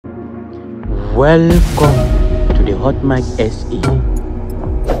Welcome to the Hot Mic SE.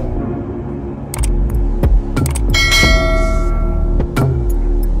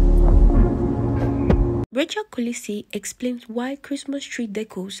 Rachel Kolisi explains why Christmas tree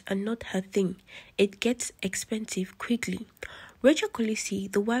decos are not her thing. It gets expensive quickly. Rachel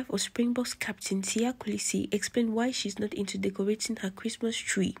Kolisi, the wife of Springboks captain Siya Kolisi, explained why she's not into decorating her Christmas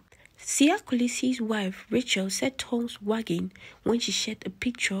tree. Siya Kolisi's wife, Rachel, set tongues wagging when she shared a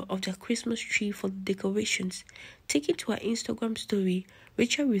picture of their Christmas tree for the decorations. Taken to her Instagram story,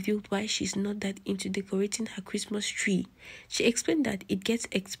 Rachel revealed why she's not that into decorating her Christmas tree. She explained that it gets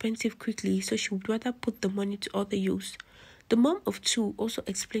expensive quickly, so she would rather put the money to other use. The mom of two also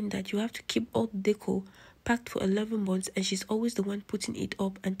explained that you have to keep all the decor packed for 11 months and she's always the one putting it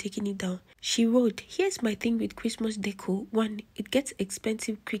up and taking it down. She wrote, "Here's my thing with Christmas decor. 1. It gets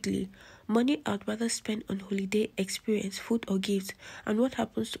expensive quickly. Money I'd rather spend on holiday experience, food or gifts. And what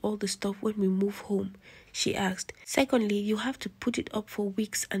happens to all the stuff when we move home?" She asked. "Secondly, you have to put it up for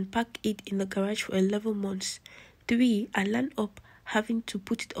weeks and pack it in the garage for 11 months. 3. I land up having to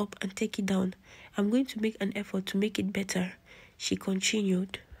put it up and take it down. I'm going to make an effort to make it better," she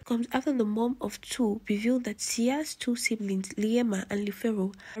continued. Comes after the mom of two revealed that Sia's two siblings, Liema and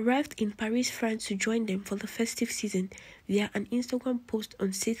Lifero, arrived in Paris, France to join them for the festive season via an Instagram post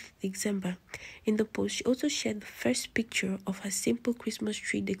on 6th December. In the post, she also shared the first picture of her simple Christmas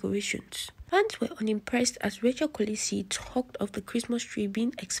tree decorations. Fans were unimpressed as Rachel Kolisi talked of the Christmas tree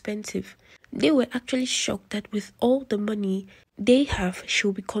being expensive. They were actually shocked that with all the money they have,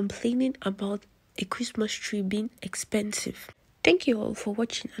 she'll be complaining about a Christmas tree being expensive. Thank you all for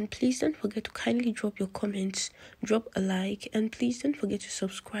watching, and please don't forget to kindly drop your comments, drop a like, and please don't forget to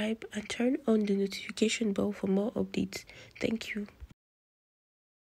subscribe and turn on the notification bell for more updates. Thank you.